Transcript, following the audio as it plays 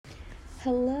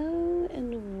Hello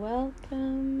and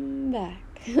welcome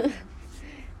back.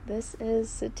 This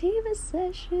is Sativa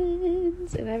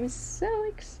Sessions, and I'm so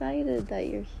excited that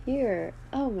you're here.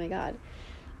 Oh my god.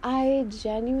 I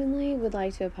genuinely would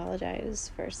like to apologize,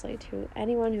 firstly, to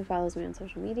anyone who follows me on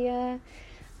social media.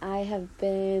 I have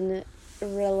been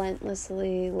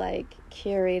relentlessly,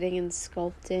 curating and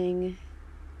sculpting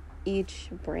each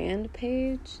brand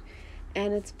page,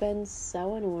 and it's been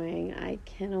so annoying. I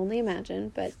can only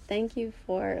imagine, but thank you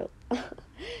for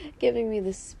giving me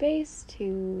the space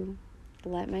to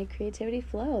let my creativity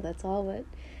flow. That's all what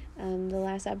the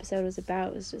last episode was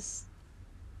about, was just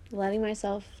letting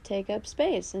myself take up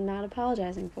space and not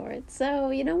apologizing for it. So,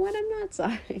 you know what? I'm not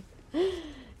sorry.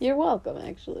 You're welcome,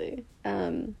 actually.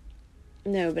 No,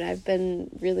 but I've been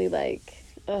really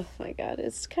oh my god,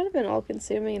 it's kind of been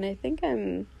all-consuming, and I think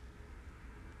I'm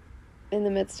in the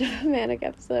midst of a manic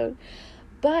episode,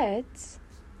 but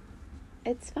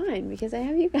it's fine because I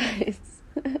have you guys.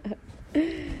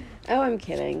 Oh, I'm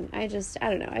kidding. I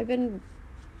don't know.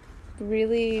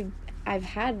 I've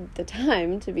had the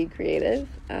time to be creative,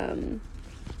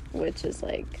 which is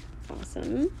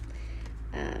awesome.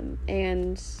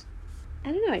 And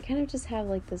I don't know, I kind of just have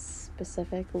this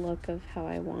specific look of how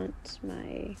I want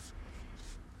my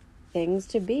things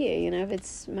to be. If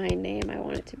it's my name, I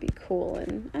want it to be cool,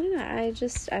 and I don't know,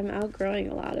 I'm outgrowing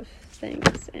a lot of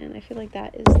things, and I feel like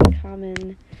that is the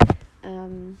common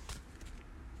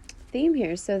theme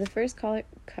here. So the first card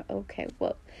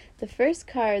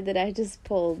that I just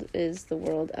pulled is the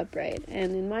World Upright,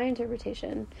 and in my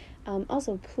interpretation,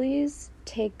 also please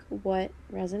take what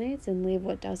resonates and leave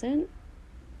what doesn't.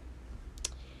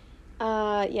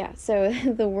 So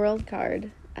the World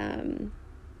card,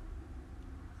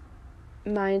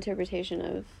 my interpretation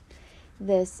of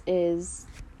this is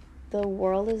the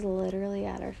world is literally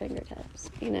at our fingertips.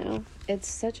 It's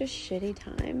such a shitty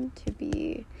time to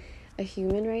be a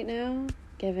human right now,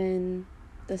 given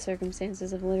the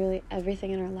circumstances of literally everything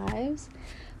in our lives.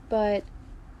 But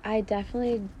I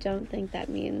definitely don't think that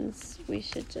means we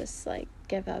should just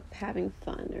give up having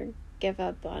fun or give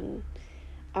up on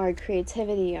our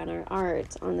creativity, on our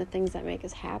art, on the things that make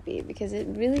us happy, because it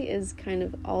really is kind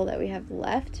of all that we have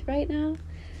left right now.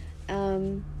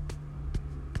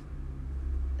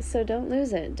 So don't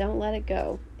lose it. Don't let it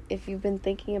go. If you've been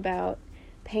thinking about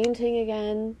painting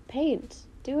again, paint.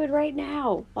 Do it right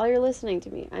now while you're listening to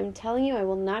me. I'm telling you, I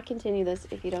will not continue this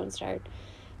if you don't start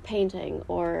painting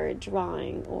or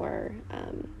drawing or,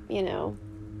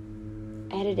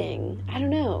 editing. I don't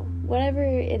know. Whatever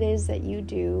it is that you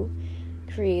do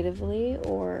creatively,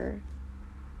 or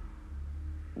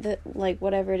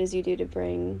whatever it is you do to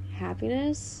bring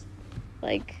happiness,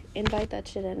 invite that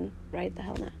shit in right the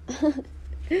hell now.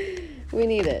 We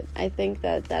need it. I think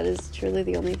that is truly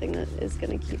the only thing that is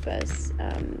going to keep us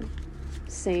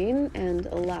sane and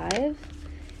alive,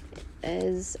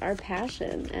 is our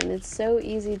passion. And it's so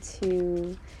easy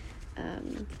to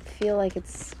feel like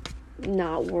it's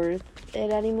not worth it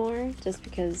anymore just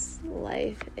because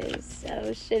life is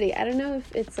so shitty. I don't know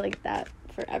if it's like that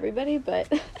for everybody,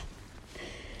 but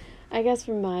I guess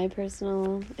from my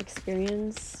personal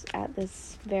experience at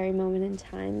this very moment in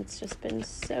time, it's just been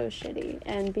so shitty.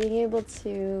 And being able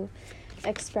to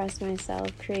express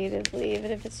myself creatively, even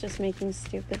if it's just making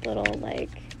stupid little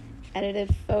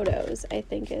edited photos, I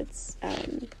think it's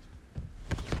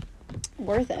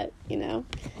worth it,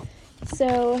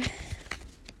 So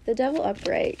the Devil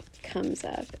Upright comes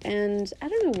up, and I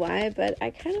don't know why, but I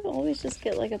kind of always just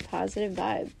get a positive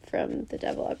vibe from the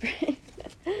Devil Upright.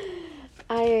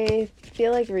 I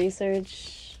feel like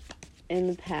research in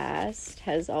the past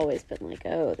has always been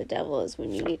oh, the devil is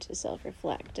when you need to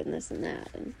self-reflect and this and that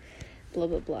and blah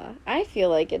blah blah. I feel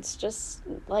like it's just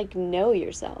know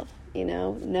yourself,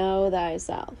 know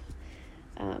thyself.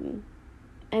 And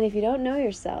if you don't know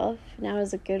yourself, now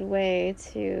is a good way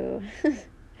to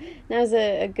now's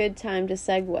a good time to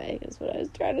segue, is what I was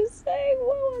trying to say.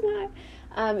 Whoa, am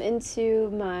I? Into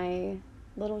my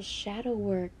little shadow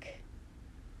work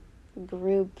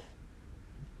group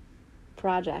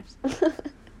project. So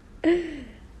if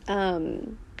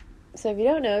you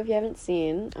don't know, if you haven't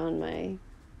seen on my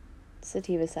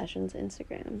Sativa Sessions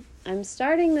Instagram, I'm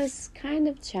starting this kind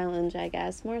of challenge, I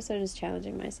guess, more so just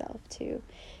challenging myself to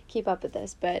keep up with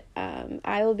this, but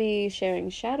I will be sharing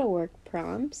shadow work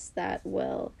prompts that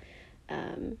will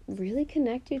really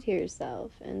connect you to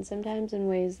yourself, and sometimes in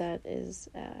ways that is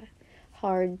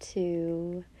hard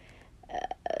to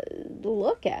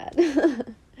look at.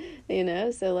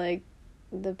 So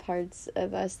the parts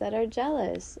of us that are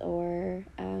jealous, or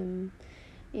I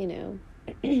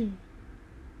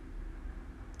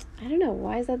don't know,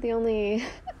 why is that the only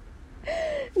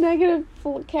negative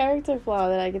character flaw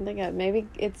that I can think of. Maybe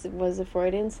it was a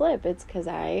Freudian slip. It's because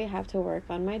I have to work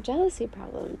on my jealousy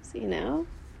problems, you know?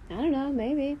 I don't know,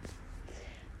 maybe.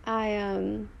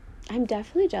 I'm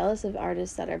definitely jealous of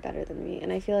artists that are better than me,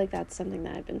 and I feel like that's something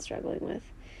that I've been struggling with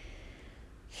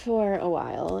for a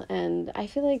while. And I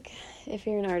feel like if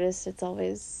you're an artist, it's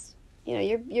always, you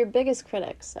know, your biggest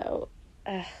critic. So,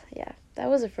 yeah, that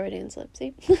was a Freudian slip,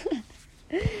 see?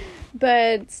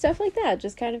 But stuff like that,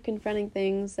 just kind of confronting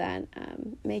things that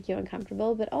make you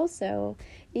uncomfortable, but also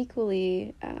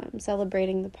equally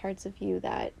celebrating the parts of you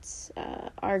that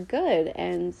are good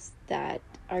and that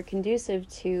are conducive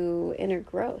to inner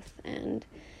growth. And,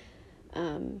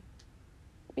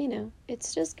 you know,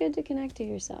 it's just good to connect to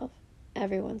yourself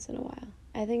every once in a while.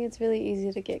 I think it's really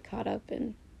easy to get caught up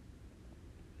in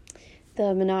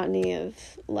the monotony of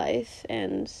life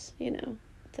and, you know,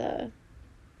 the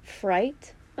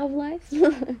fright of life.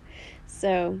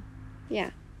 So, yeah,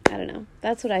 I don't know.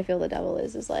 That's what I feel the devil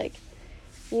is like,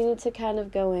 you need to kind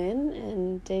of go in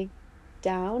and dig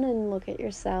down and look at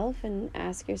yourself and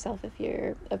ask yourself if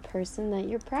you're a person that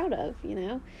you're proud of, you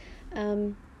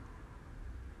know?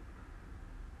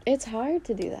 It's hard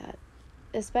to do that,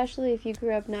 especially if you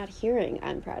grew up not hearing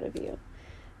 "I'm proud of you,"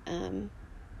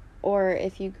 or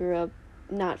if you grew up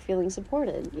not feeling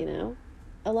supported, you know?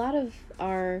 A lot of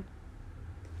our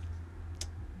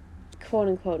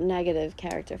quote-unquote negative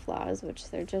character flaws, which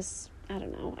they're just, I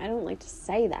don't know, I don't like to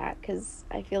say that because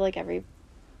I feel like every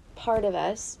part of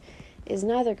us is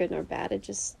neither good nor bad. It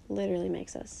just literally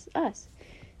makes us us.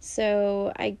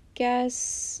 So I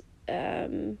guess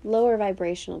lower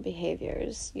vibrational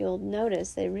behaviors, you'll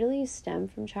notice they really stem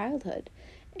from childhood,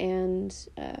 and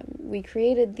we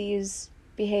created these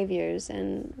behaviors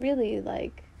and really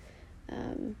like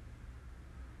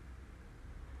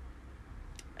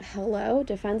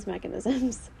defense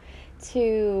mechanisms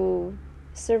to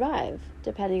survive,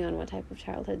 depending on what type of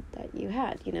childhood that you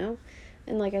had, you know?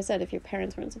 And like I said, if your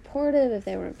parents weren't supportive, if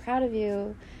they weren't proud of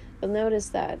you, you'll notice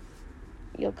that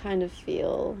you'll kind of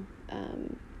feel,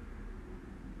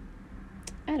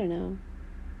 I don't know,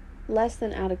 less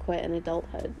than adequate in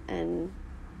adulthood, and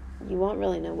you won't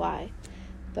really know why.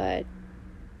 But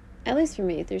at least for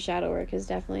me, through shadow work has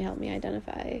definitely helped me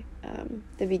identify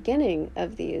the beginning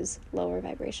of these lower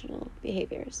vibrational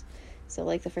behaviors. So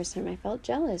like the first time I felt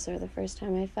jealous, or the first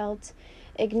time I felt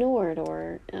ignored,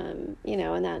 or, you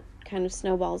know, and that kind of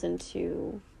snowballs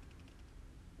into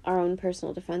our own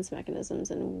personal defense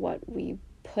mechanisms and what we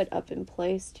put up in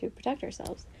place to protect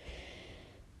ourselves.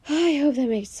 I hope that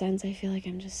makes sense. I feel like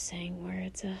I'm just saying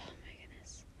words. Oh my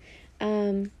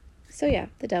goodness. So yeah,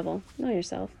 the devil. Know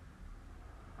yourself.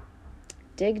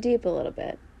 Dig deep a little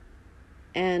bit.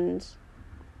 And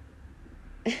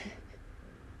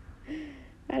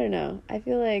I don't know. I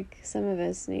feel like some of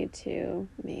us need to,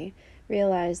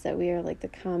 realize that we are like the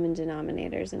common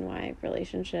denominators in why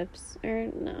relationships, or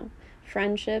no,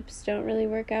 friendships don't really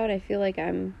work out. I feel like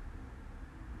I'm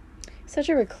such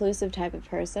a reclusive type of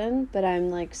person, but I'm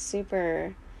like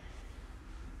super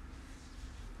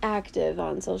active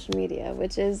on social media,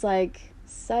 which is like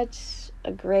such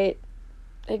a great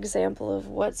example of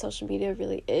what social media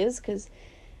really is, because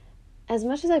as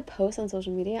much as I post on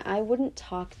social media, I wouldn't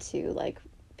talk to like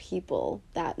people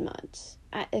that much,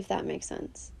 if that makes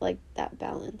sense, like that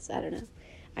balance. I don't know,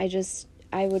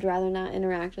 I would rather not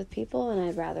interact with people, and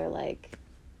I'd rather like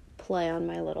play on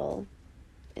my little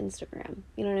Instagram,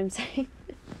 you know what I'm saying?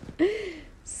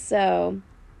 So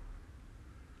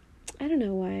I don't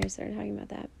know why I started talking about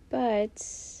that,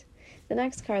 but the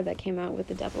next card that came out with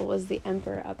the devil was the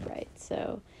Emperor upright.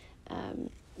 So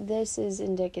this is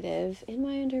indicative, in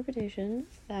my interpretation,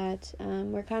 that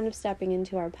we're kind of stepping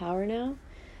into our power now,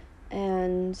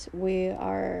 and we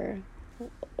are,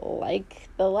 like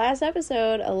the last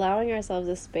episode, allowing ourselves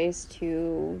a space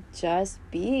to just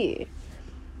be.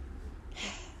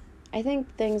 I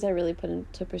think things are really put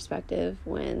into perspective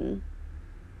when,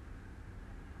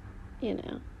 you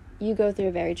know, you go through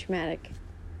a very traumatic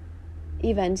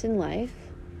event in life,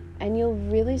 and you'll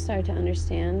really start to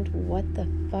understand what the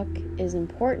fuck is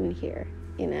important here,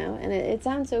 you know? And it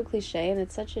sounds so cliche, and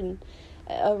it's such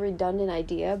a redundant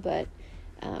idea, but,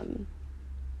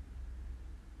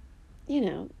 you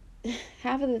know,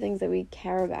 half of the things that we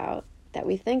care about, that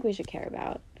we think we should care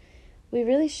about, we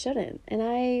really shouldn't. And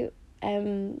I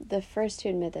am the first to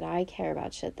admit that I care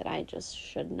about shit that I just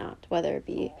should not, whether it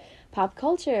be pop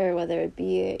culture, whether it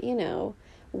be, you know,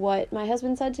 what my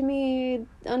husband said to me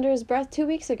under his breath 2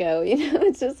 weeks ago, you know?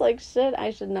 It's just like shit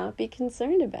I should not be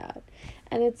concerned about.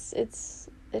 And it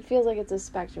feels like it's a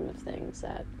spectrum of things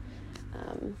that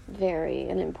vary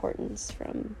in importance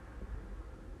from,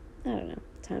 I don't know,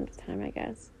 time to time, I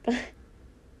guess.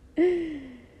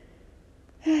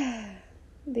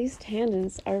 These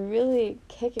tangents are really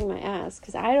kicking my ass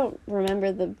because I don't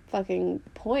remember the fucking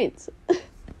points. I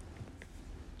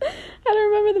don't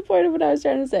remember the point of what I was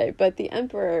trying to say, but the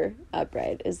Emperor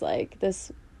upright is like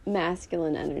this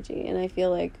masculine energy, and I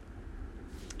feel like,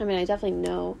 I mean, I definitely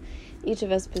know each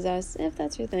of us possess, if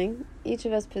that's your thing, each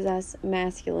of us possess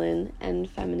masculine and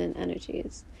feminine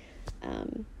energies.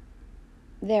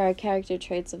 There are character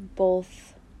traits of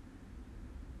both.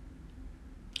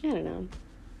 I don't know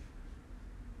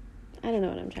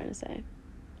what I'm trying to say.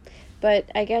 But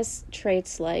I guess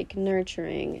traits like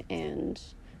nurturing and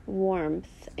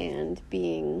warmth and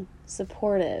being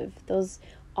supportive, those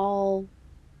all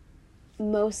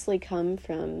mostly come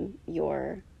from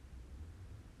your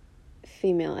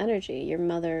female energy, your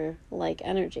mother-like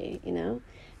energy, you know?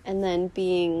 And then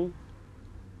being,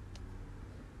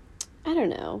 I don't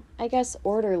know, I guess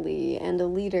orderly and a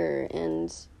leader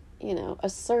and, you know,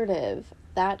 assertive,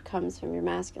 that comes from your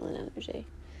masculine energy.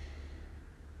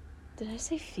 Did I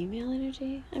say female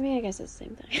energy? I mean, I guess it's the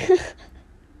same thing.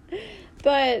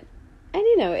 But, and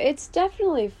you know, it's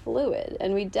definitely fluid,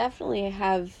 and we definitely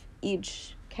have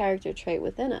each character trait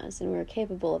within us, and we're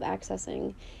capable of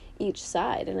accessing each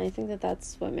side. And I think that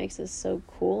that's what makes us so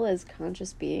cool as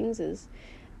conscious beings is,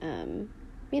 you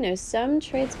know, some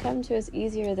traits come to us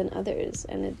easier than others,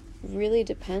 and it really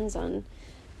depends on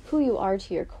who you are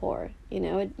to your core. You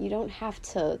know, you don't have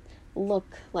to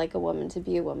look like a woman to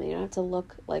be a woman. You don't have to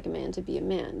look like a man to be a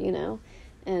man, you know?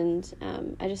 And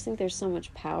I just think there's so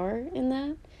much power in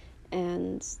that.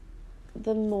 And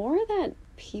the more that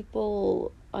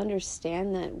people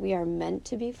understand that we are meant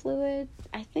to be fluid,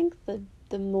 I think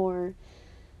the more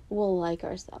we'll like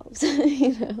ourselves,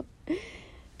 you know?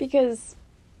 Because,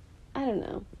 I don't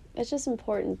know, it's just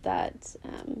important that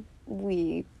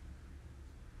we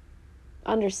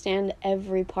understand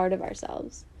every part of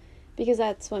ourselves, because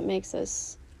that's what makes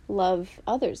us love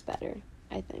others better,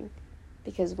 I think.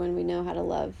 Because when we know how to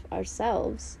love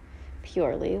ourselves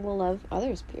purely, we'll love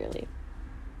others purely.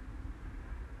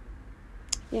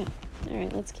 Yeah. All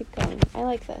right, let's keep going. I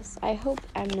like this. I hope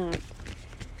I'm not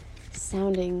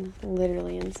sounding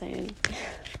literally insane.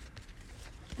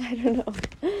 I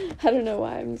don't know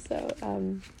why I'm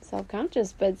so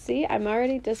self-conscious, but see, I'm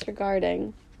already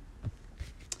disregarding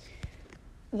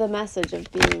the message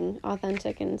of being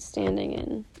authentic and standing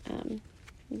in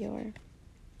your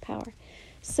power.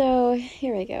 So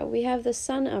here we go. We have the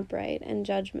Sun upright and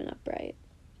Judgment upright.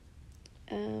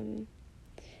 The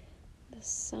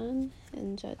Sun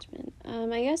and Judgment.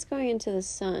 I guess going into the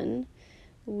Sun,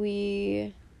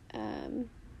 we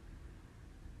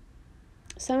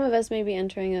some of us may be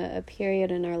entering a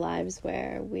period in our lives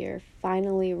where we're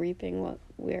finally reaping what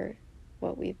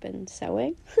we've been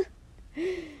sowing.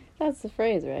 That's the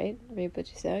phrase, right? Reap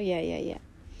what you sow? Yeah.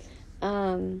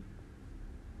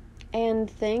 And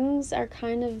things are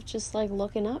kind of just like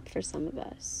looking up for some of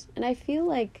us. And I feel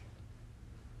like,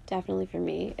 definitely for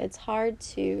me, it's hard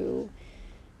to,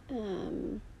 I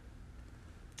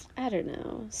don't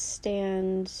know,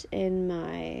 stand in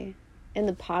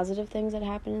the positive things that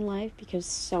happen in life, because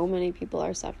so many people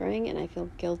are suffering, and I feel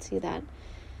guilty that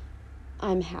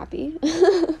I'm happy.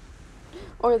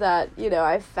 Or that, you know,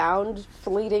 I found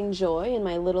fleeting joy in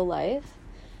my little life.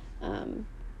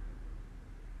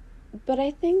 But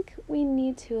I think we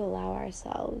need to allow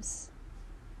ourselves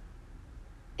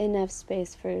enough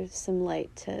space for some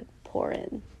light to pour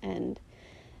in. And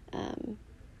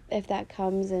if that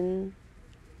comes in,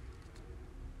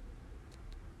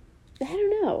 I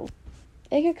don't know,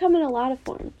 it could come in a lot of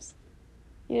forms.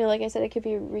 You know, like I said, it could be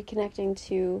reconnecting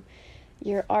to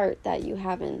your art that you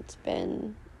haven't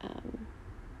been,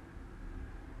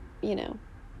 you know,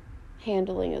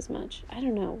 handling as much. I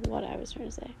don't know what I was trying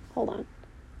to say. Hold on.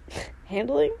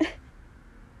 Handling?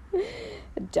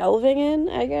 Delving in,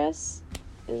 I guess,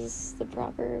 is the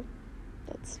proper,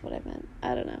 that's what I meant.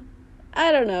 I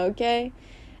don't know, okay?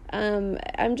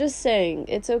 I'm just saying,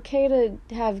 it's okay to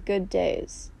have good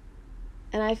days.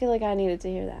 And I feel like I needed to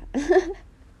hear that.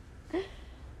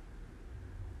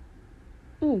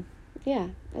 Yeah,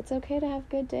 it's okay to have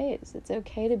good days. It's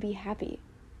okay to be happy.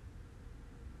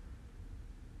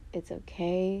 It's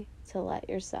okay to let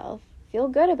yourself feel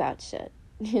good about shit,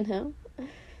 you know?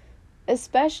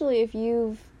 Especially if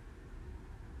you've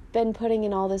been putting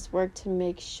in all this work to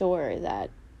make sure that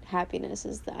happiness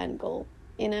is the end goal,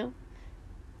 you know?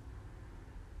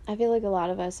 I feel like a lot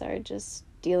of us are just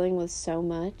dealing with so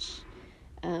much,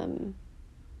 you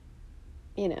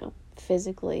know,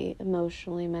 physically,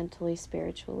 emotionally, mentally,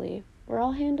 spiritually. We're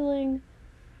all handling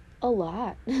a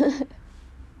lot.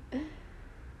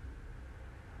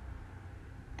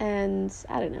 And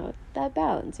I don't know, that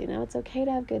balance, it's okay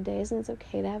to have good days and it's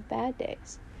okay to have bad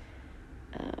days.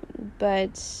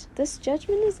 But this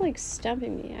judgment is like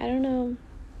stumping me. I don't know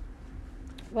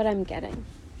what I'm getting.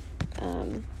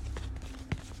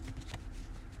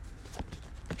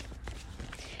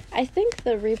 I think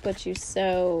the reap what you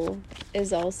sow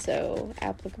is also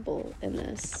applicable in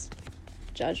this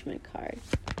judgment card.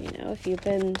 If you've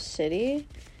been shitty,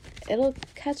 it'll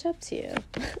catch up to you.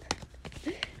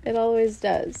 It always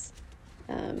does.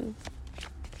 I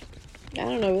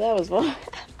don't know who that was for.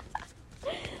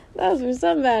 That was for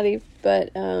somebody,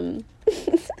 but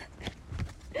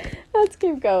let's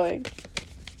keep going.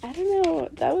 I don't know.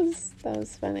 That was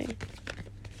funny.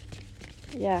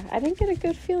 Yeah, I didn't get a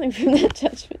good feeling from that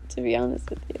judgment, to be honest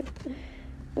with you.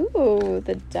 Ooh,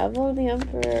 the devil and the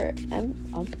emperor.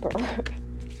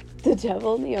 The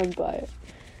devil and the empire.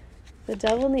 The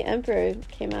devil and the emperor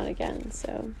came out again,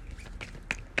 so.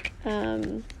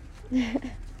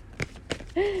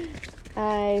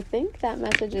 I think that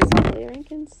message is clear and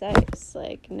concise.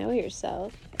 Like, know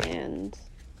yourself and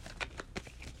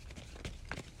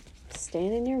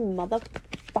stand in your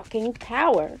motherfucking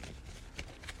power.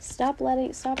 Stop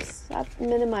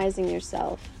minimizing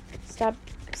yourself. Stop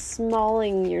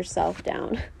smalling yourself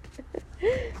down.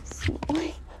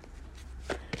 Smalling.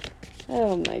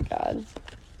 Oh my god.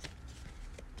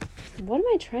 What am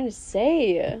I trying to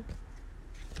say?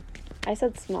 I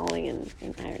said smalling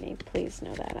in irony. Please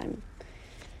know that I'm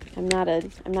not a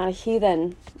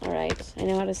heathen. All right, I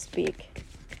know how to speak.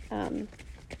 Oh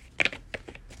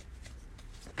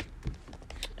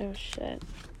shit.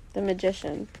 The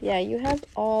magician. Yeah, you have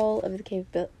all of the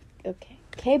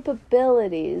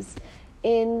capabilities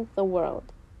in the world.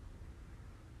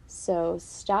 So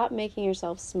stop making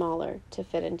yourself smaller to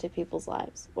fit into people's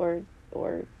lives, or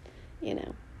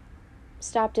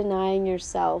stop denying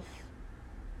yourself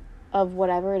of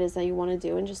whatever it is that you want to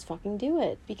do and just fucking do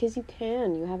it, because you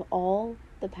can. You have all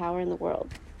the power in the world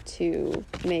to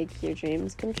make your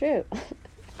dreams come true.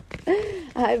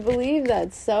 I believe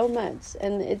that so much,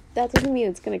 and that doesn't mean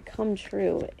it's going to come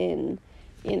true in,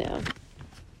 that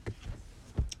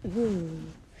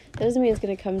doesn't mean it's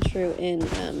going to come true in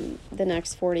the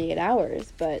next 48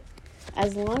 hours, but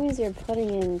as long as you're putting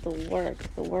in the work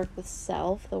with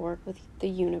self, the work with the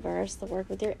universe, the work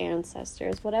with your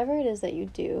ancestors, whatever it is that you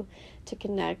do to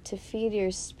connect, to feed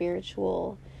your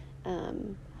spiritual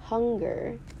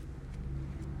hunger,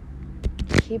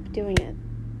 keep doing it.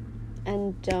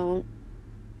 And don't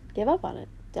give up on it.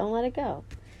 Don't let it go.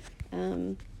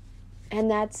 And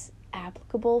that's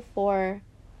applicable for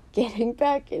getting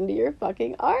back into your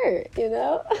fucking art,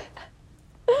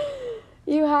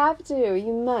 You have to.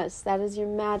 You must. That is your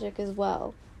magic as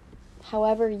well.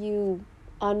 However you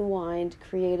unwind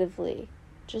creatively,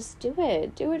 just do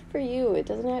it. Do it for you. It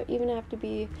doesn't even have to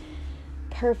be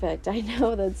perfect. I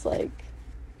know that's like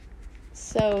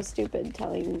so stupid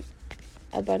telling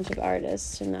a bunch of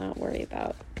artists to not worry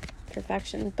about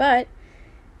perfection, but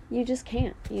you just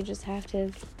can't. You just have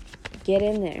to get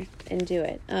in there and do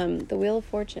it. The Wheel of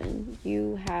Fortune,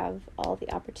 you have all the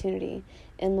opportunity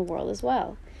in the world as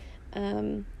well.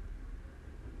 And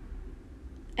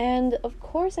of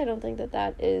course I don't think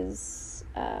that is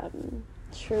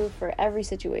true for every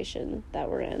situation that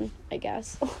we're in, I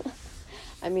guess.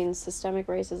 I mean, systemic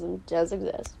racism does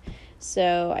exist,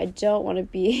 so I don't want to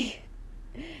be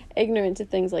ignorant to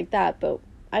things like that, but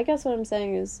I guess what I'm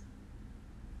saying is,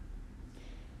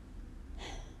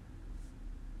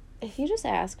 if you just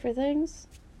ask for things,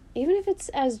 even if it's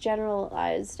as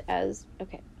generalized as,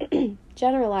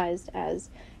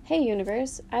 hey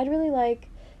universe, I'd really like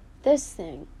this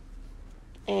thing,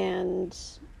 and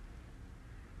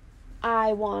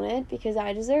I want it because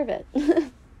I deserve it.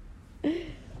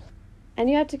 And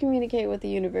you have to communicate with the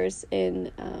universe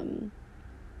in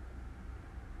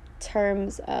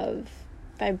terms of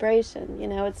vibration.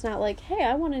 It's not like, hey,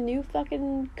 I want a new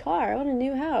fucking car, I want a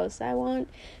new house, I want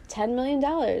 $10 million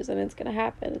and it's gonna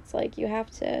happen. It's like you have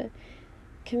to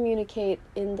communicate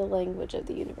in the language of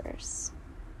the universe.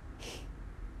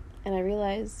 And I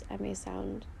realize I may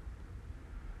sound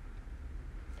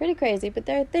pretty crazy, but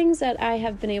there are things that I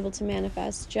have been able to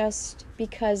manifest just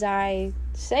because I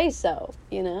say so,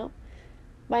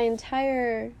 My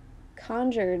entire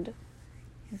conjured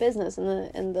business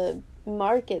and the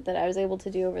market that I was able to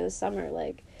do over the summer,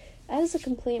 like, that is a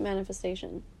complete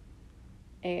manifestation.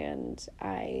 And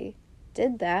I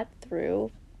did that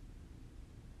through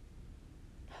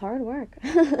hard work.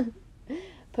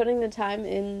 Putting the time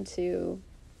into,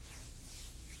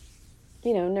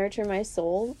 nurture my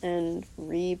soul and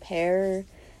repair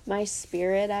my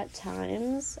spirit at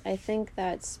times. I think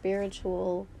that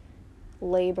spiritual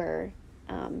labor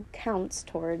counts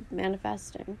toward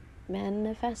manifesting.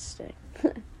 Manifesting.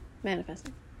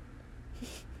 Manifesting.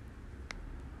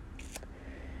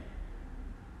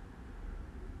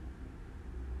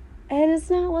 And it's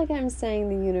not like I'm saying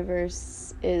the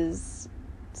universe is,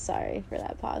 sorry for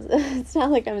that pause. It's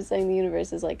not like I'm saying the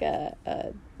universe is like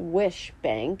a wish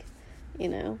bank, you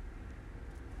know.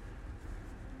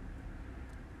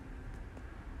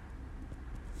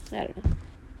 I don't know.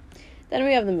 Then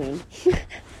we have the moon.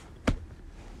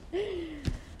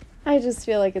 I just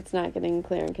feel like it's not getting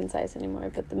clear and concise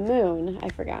anymore. But the moon, I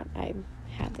forgot. I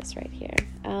had this right here.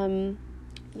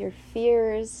 Your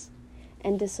fears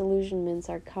and disillusionments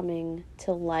are coming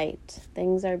to light.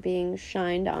 Things are being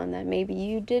shined on that maybe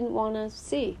you didn't want to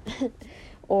see.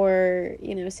 Or,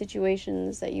 you know,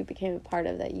 situations that you became a part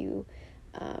of that you...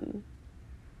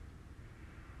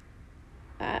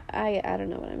 I don't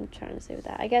know what I'm trying to say with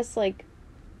that. I guess, like,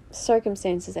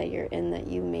 circumstances that you're in that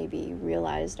you maybe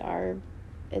realized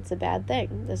it's a bad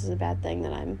thing. This is a bad thing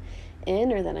that I'm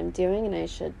in or that I'm doing, and I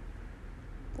should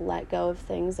let go of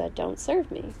things that don't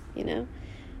serve me, you know?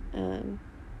 And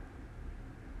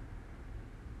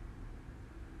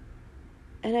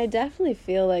I definitely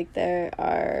feel like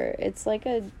it's like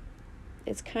a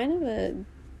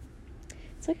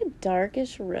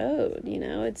darkish road, you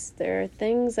know? There are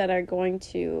things that are going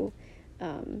to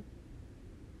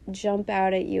jump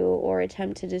out at you or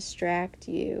attempt to distract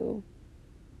you,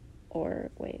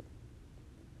 like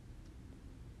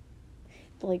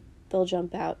they'll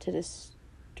jump out to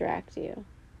distract you.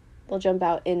 They'll jump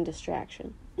out in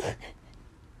distraction.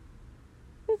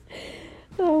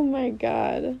 Oh my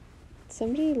God.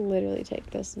 Somebody literally take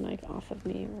this mic off of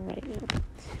me right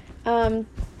now.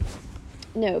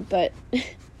 No, but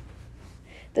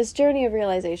this journey of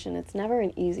realization, it's never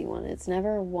an easy one. It's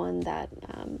never one that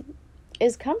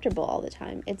is comfortable all the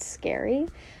time. It's scary,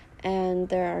 and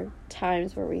there are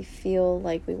times where we feel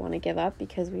like we want to give up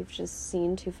because we've just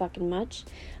seen too fucking much.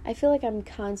 I feel like I'm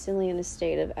constantly in a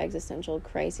state of existential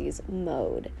crises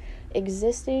mode.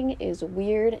 Existing is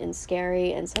weird and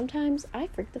scary, and sometimes I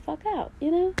freak the fuck out,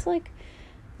 you know? It's like,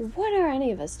 what are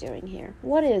any of us doing here?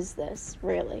 What is this,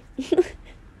 really?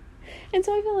 And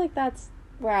so I feel like that's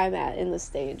where I'm at in the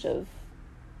stage of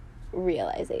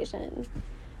realization.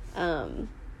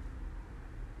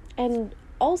 And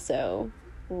also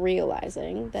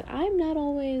realizing that I'm not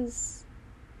always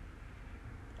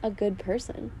a good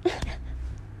person.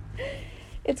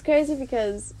 It's crazy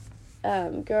because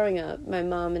growing up, my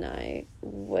mom and I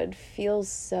would feel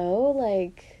so,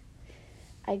 like,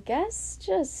 I guess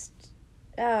just,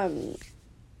 I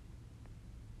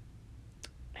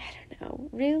don't know,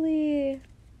 really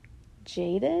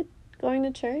jaded going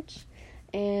to church.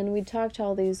 And we'd talk to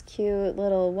all these cute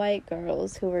little white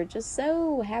girls who were just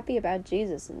so happy about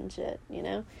Jesus and shit, you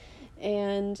know?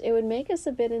 And it would make us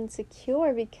a bit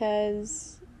insecure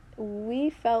because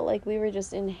we felt like we were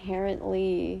just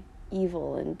inherently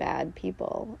evil and bad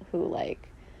people who, like,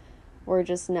 were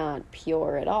just not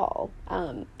pure at all.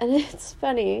 And it's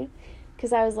funny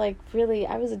because I was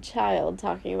a child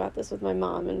talking about this with my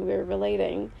mom, and we were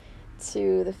relating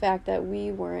to the fact that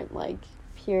we weren't, like,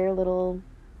 pure little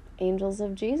angels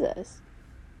of Jesus.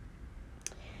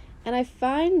 And I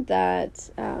find that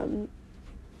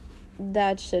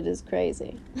that shit is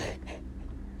crazy.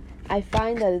 I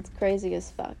find that it's crazy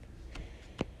as fuck.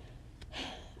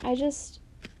 I don't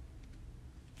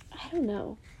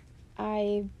know.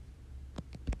 I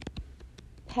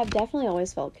have definitely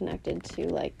always felt connected to,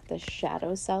 like, the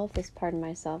shadow self, this part of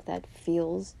myself that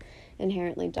feels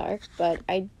inherently dark, but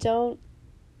I don't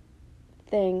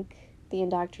think the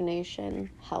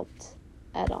indoctrination helped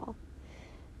at all.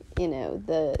 You know,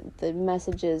 the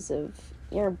messages of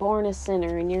you're born a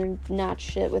sinner and you're not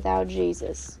shit without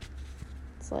Jesus.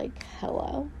 It's like,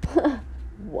 hello?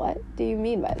 What do you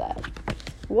mean by that?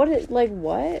 What?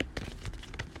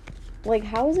 Like,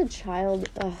 how is a child,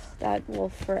 that will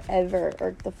forever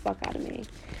irk the fuck out of me.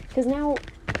 Because now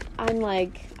I'm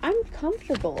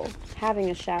comfortable having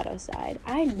a shadow side.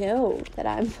 I know that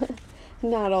I'm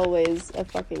not always a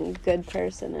fucking good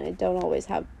person, and I don't always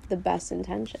have the best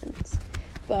intentions.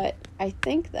 But I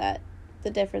think that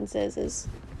the difference is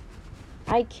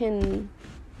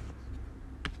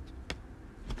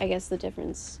the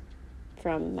difference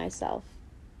from myself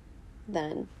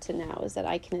then to now is that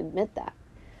I can admit that,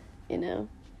 you know?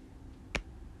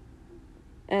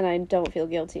 And I don't feel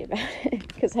guilty about it,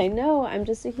 because I know I'm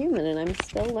just a human and I'm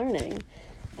still learning.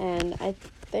 And I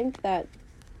think that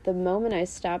the moment I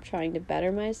stop trying to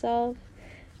better myself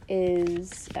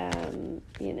is,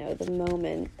 the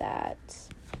moment that,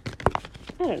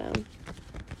 I don't know,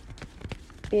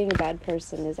 being a bad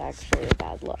person is actually a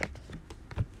bad look.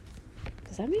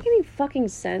 that make any fucking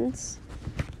sense?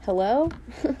 Hello?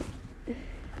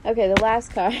 Okay, the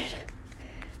last card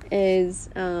is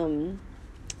the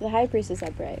High Priestess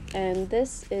Upright. And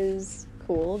this is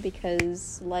cool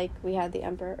because, like we had the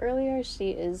Emperor earlier,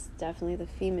 she is definitely the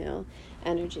female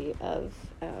energy of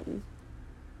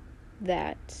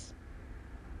that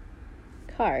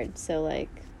card. So,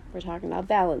 like, we're talking about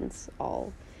balance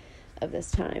all of this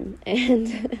time.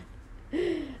 And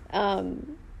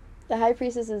the High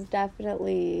Priestess is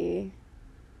definitely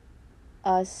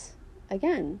us,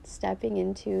 again, stepping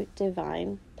into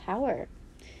divine power.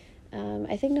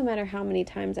 I think no matter how many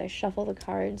times I shuffle the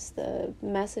cards, the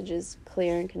message is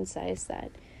clear and concise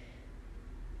that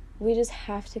we just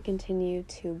have to continue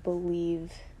to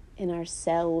believe in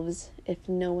ourselves if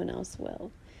no one else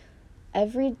will.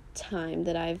 Every time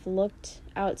that I've looked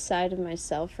outside of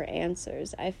myself for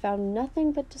answers, I've found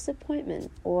nothing but disappointment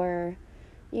or,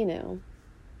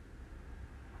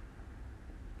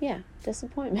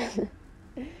 disappointment.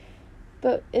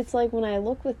 But it's like when I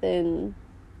look within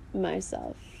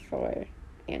myself for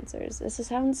answers, this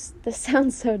sounds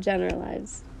so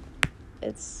generalized.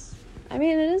 It is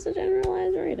a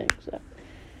generalized reading, so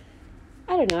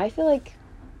I don't know. I feel like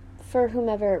for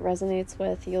whomever it resonates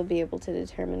with, you'll be able to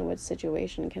determine which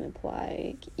situation you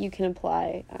can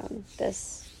apply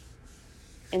this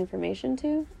information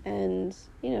to, and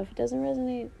if it doesn't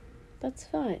resonate, that's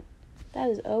fine. That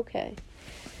is okay.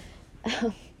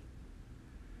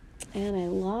 And I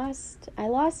lost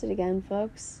it again,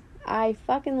 folks. I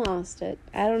fucking lost it.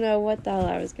 I don't know what the hell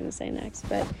I was going to say next,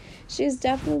 but she's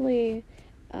definitely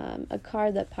a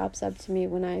card that pops up for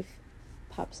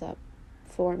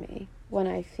me when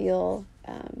I feel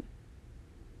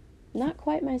not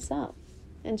quite myself.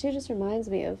 And she just reminds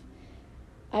me of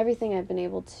everything I've been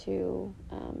able to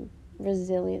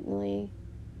resiliently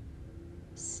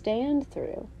stand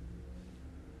through.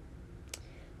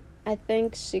 I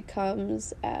think she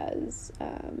comes as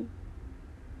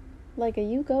like a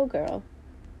you go girl.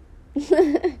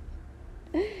 And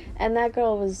that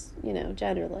girl was,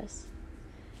 genderless.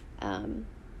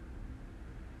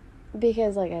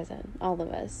 Because, like I said, all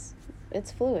of us,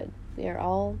 it's fluid. We are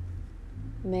all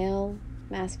male,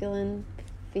 masculine,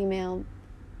 female,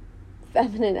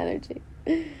 feminine energy.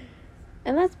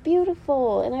 And that's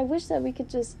beautiful. And I wish that we could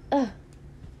just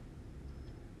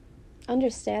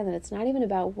understand that it's not even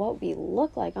about what we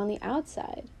look like on the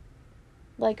outside.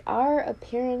 Like, our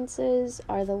appearances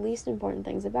are the least important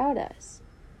things about us.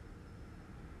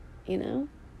 That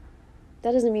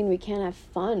doesn't mean we can't have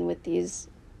fun with these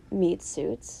meat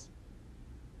suits.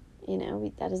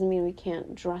 That doesn't mean we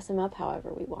can't dress them up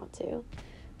however we want to.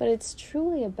 But it's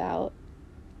truly about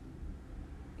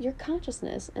your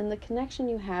consciousness and the connection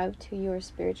you have to your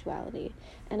spirituality.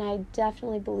 And I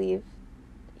definitely believe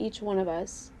each one of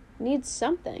us needs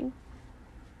something.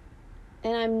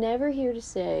 And I'm never here to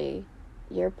say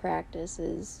your practice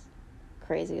is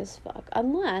crazy as fuck,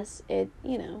 unless it,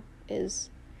 is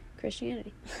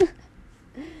Christianity.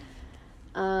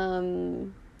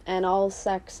 And all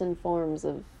sects and forms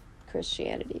of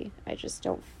Christianity. I just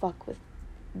don't fuck with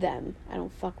them. I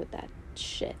don't fuck with that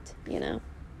shit,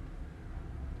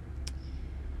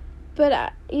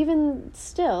 But even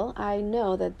still, I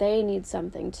know that they need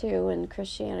something too, and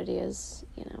Christianity is,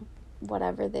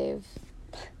 whatever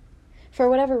for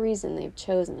whatever reason, they've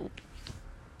chosen it.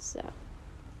 So.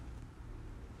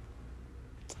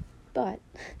 But.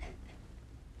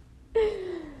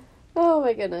 Oh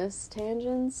my goodness,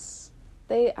 tangents.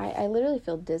 I literally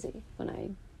feel dizzy when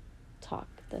I talk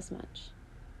this much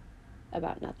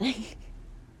about nothing.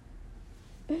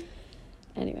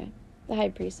 Anyway, the High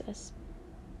Priestess.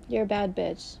 You're a bad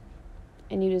bitch,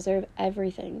 and you deserve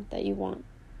everything that you want.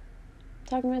 I'm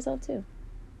talking to myself too.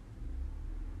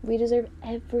 We deserve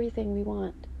everything we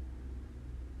want.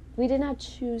 We did not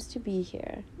choose to be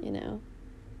here,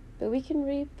 but we can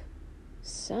reap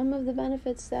some of the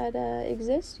benefits that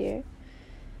exist here.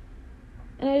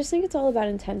 And I just think it's all about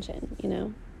intention,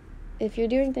 If you're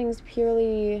doing things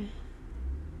purely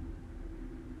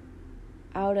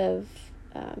out of,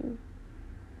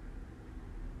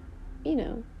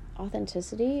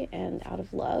 authenticity and out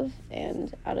of love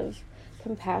and out of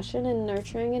compassion and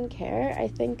nurturing and care, I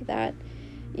think that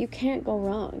you can't go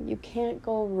wrong. You can't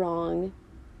go wrong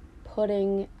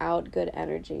putting out good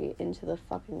energy into the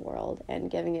fucking world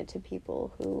and giving it to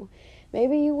people who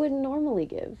maybe you wouldn't normally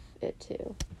give it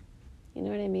to. You know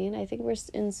what I mean? I think we're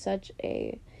in such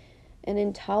an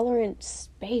intolerant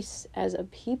space as a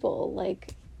people.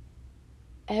 Like,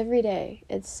 every day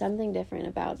it's something different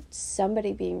about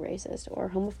somebody being racist or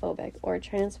homophobic or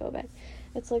transphobic.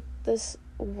 It's like this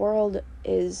world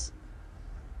is,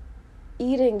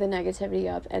 eating the negativity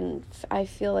up, and I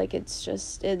feel like it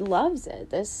loves it.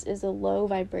 This is a low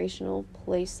vibrational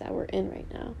place that we're in right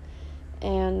now.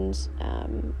 And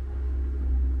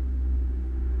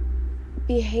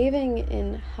behaving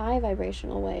in high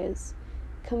vibrational ways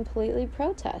completely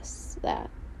protests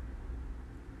that.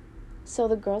 So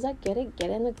the girls that get it,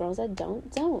 and the girls that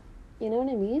don't. You know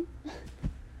what I mean?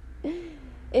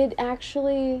 It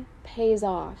actually pays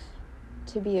off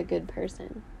to be a good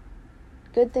person.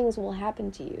 Good things will happen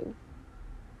to you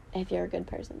if you're a good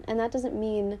person. And that doesn't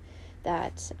mean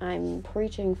that I'm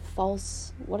preaching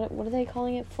false, what are they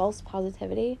calling it? False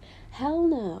positivity? Hell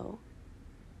no.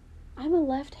 I'm a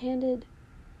left-handed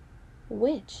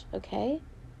witch, okay?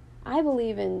 I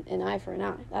believe in an eye for an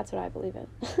eye. That's what I believe in.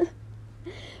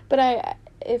 But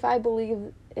if I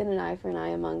believe in an eye for an eye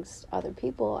amongst other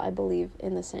people, I believe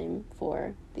in the same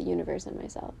for the universe and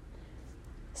myself.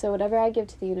 So whatever I give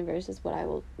to the universe is what I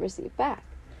will receive back.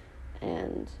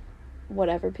 And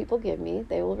whatever people give me,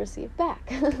 they will receive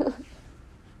back.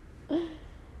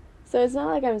 So it's not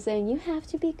like I'm saying, you have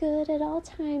to be good at all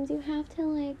times. You have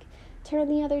to, turn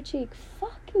the other cheek.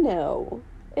 Fuck no.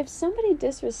 If somebody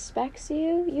disrespects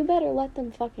you, you better let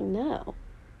them fucking know.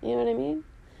 You know what I mean?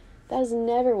 That is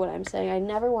never what I'm saying. I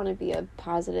never want to be a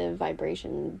positive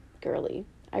vibration girly.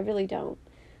 I really don't.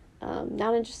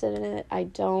 Not interested in it.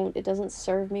 It doesn't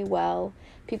serve me well.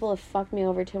 People have fucked me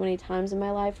over too many times in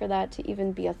my life for that to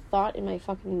even be a thought in my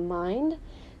fucking mind.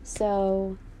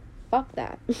 So, fuck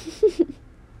that.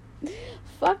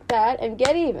 Fuck that and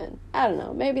get even. I don't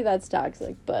know. Maybe that's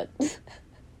toxic, but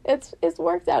it's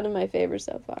worked out in my favor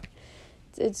so far.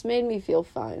 It's made me feel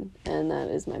fine, and that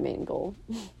is my main goal.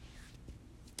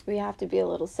 We have to be a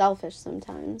little selfish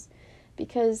sometimes,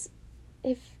 because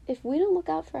if we don't look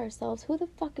out for ourselves, who the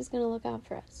fuck is going to look out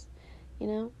for us? You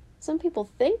know? Some people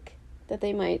think that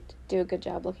they might do a good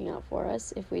job looking out for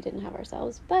us if we didn't have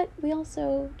ourselves, but we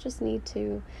also just need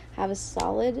to have a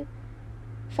solid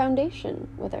foundation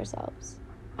with ourselves.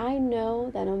 I know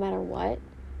that no matter what,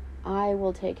 I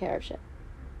will take care of shit,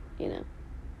 you know?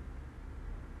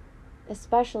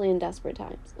 Especially in desperate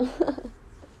times.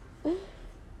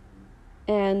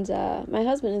 And my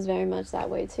husband is very much that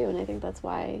way too, and I think that's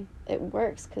why it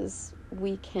works, because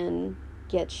we can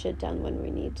get shit done when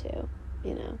we need to,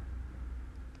 you know?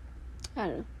 I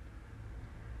don't know.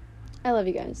 I love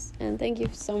you guys, and thank you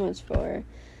so much for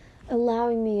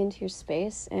allowing me into your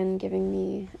space and giving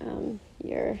me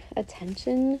your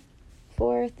attention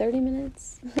for 30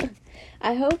 minutes.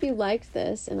 I hope you liked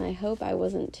this, and I hope I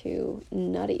wasn't too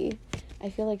nutty. I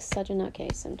feel like such a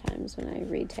nutcase sometimes when I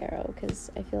read tarot,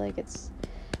 because I feel like it's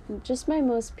just my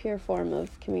most pure form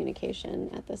of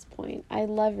communication at this point. I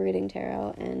love reading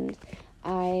tarot, and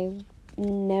I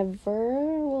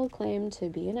never will claim to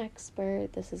be an expert.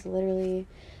 This is literally,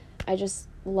 I just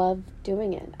love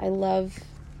doing it. I love,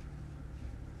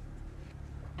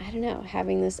 I don't know,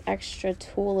 having this extra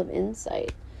tool of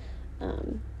insight.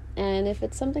 And if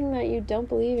it's something that you don't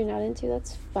believe, you're not into,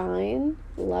 that's fine.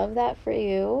 Love that for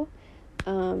you.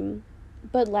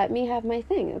 But let me have my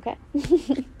thing, okay?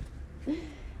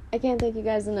 I can't thank you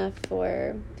guys enough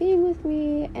for being with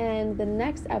me, and the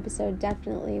next episode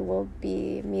definitely will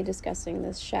be me discussing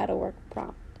this shadow work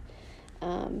prompt.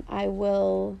 I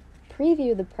will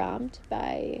preview the prompt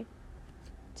by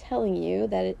telling you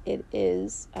that it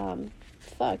is,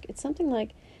 it's something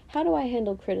like, how do I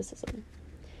handle criticism?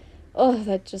 Oh,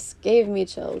 that just gave me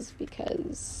chills,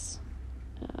 because,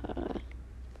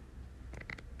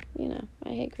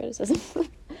 I hate criticism.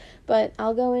 But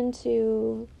I'll go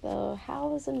into the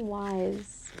hows and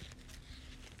whys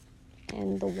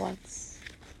and the whats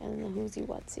and the whoosy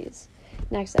whatsies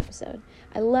next episode.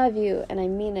 I love you, and I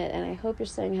mean it, and I hope you're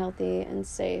staying healthy and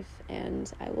safe, and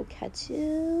I will catch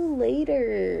you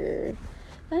later.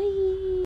 Bye.